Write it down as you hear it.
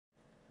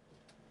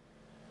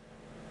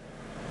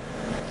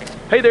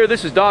Hey there,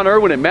 this is Don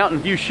Irwin at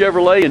Mtn View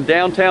Chevrolet in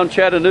downtown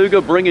Chattanooga,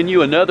 bringing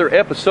you another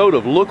episode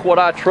of Look What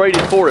I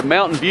Traded For at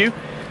Mtn View.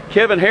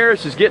 Kevin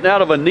Harris is getting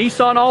out of a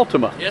Nissan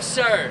Altima. Yes,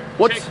 sir.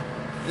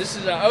 This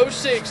is a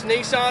 06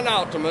 Nissan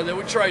Altima that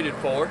we traded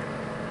for.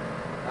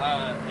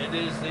 It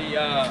is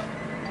the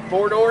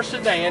four-door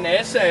sedan,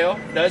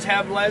 SL. Does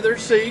have leather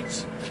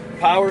seats,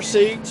 power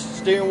seats,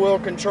 steering wheel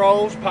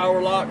controls, power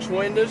locks,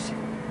 windows.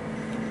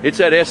 It's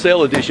that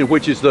SL edition,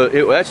 which is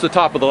that's the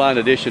top of the line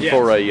edition. Yes.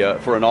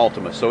 For an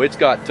Altima. So it's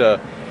got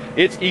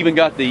it's even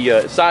got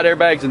the side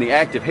airbags and the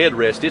active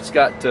headrest. It's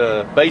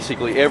got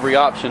basically every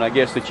option, I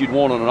guess, that you'd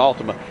want on an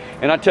Altima.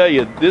 And I tell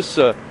you, this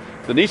the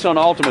Nissan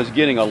Altima is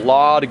getting a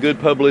lot of good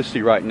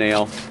publicity right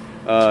now.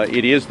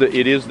 It is the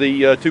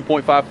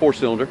 2.5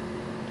 4-cylinder.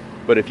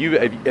 But have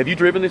you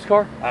driven this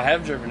car? I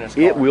have driven this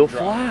car. It will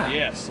fly.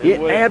 Yes,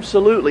 it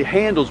absolutely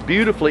handles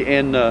beautifully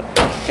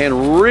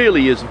and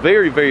really is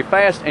very, very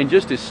fast and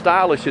just as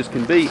stylish as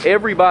can be.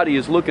 Everybody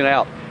is looking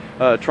out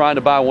trying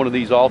to buy one of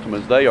these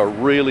Altimas. They are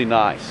really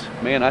nice.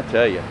 Man, I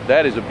tell you,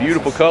 that is a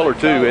beautiful color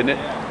too, isn't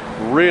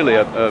it? Really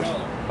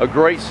a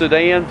great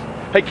sedan.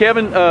 Hey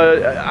Kevin,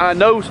 I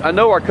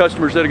know our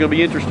customers that are going to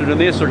be interested in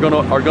this are going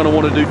to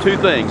want to do two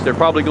things. They're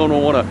probably going to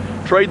want to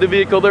trade the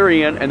vehicle they're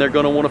in, and they're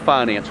going to want to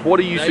finance. What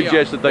do you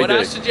suggest that they do? What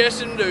I suggest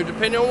them to do,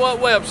 depending on what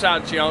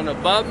website you're on,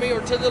 above me or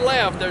to the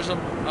left, there's a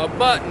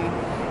button.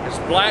 It's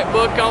Black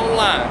Book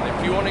Online.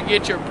 If you want to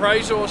get your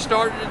appraisal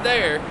started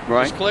there,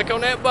 right, just click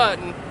on that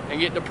button and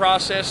get the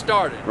process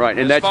started. Right,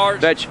 and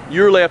that's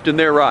your left and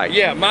their right.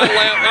 Yeah, my left.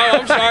 Oh,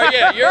 I'm sorry.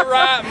 Yeah, your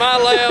right,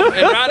 my left,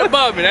 and right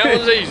above me. That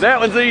one's easy. That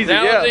one's easy.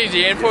 That one's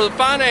easy. And for the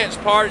finance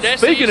part,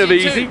 that's Speaking easy of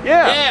easy, too.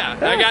 yeah.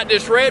 I got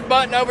this red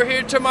button over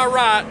here to my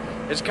right.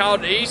 It's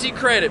called the Easy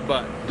Credit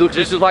button. Looks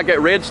just like that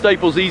red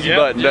Staples Easy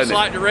button, doesn't it? Just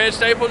like the red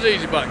Staples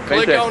Easy button.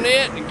 Click on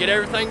it and get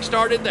everything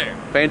started there.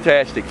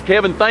 Fantastic.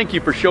 Kevin, thank you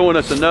for showing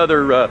us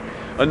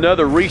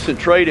another recent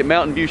trade at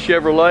Mtn View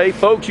Chevrolet.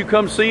 Folks, you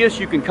come see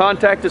us. You can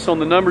contact us on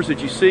the numbers that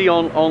you see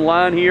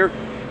online here.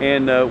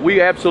 And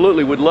we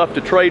absolutely would love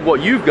to trade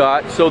what you've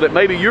got so that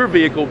maybe your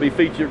vehicle will be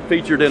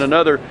featured in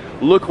another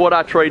Look What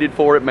I Traded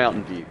For at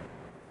Mtn View.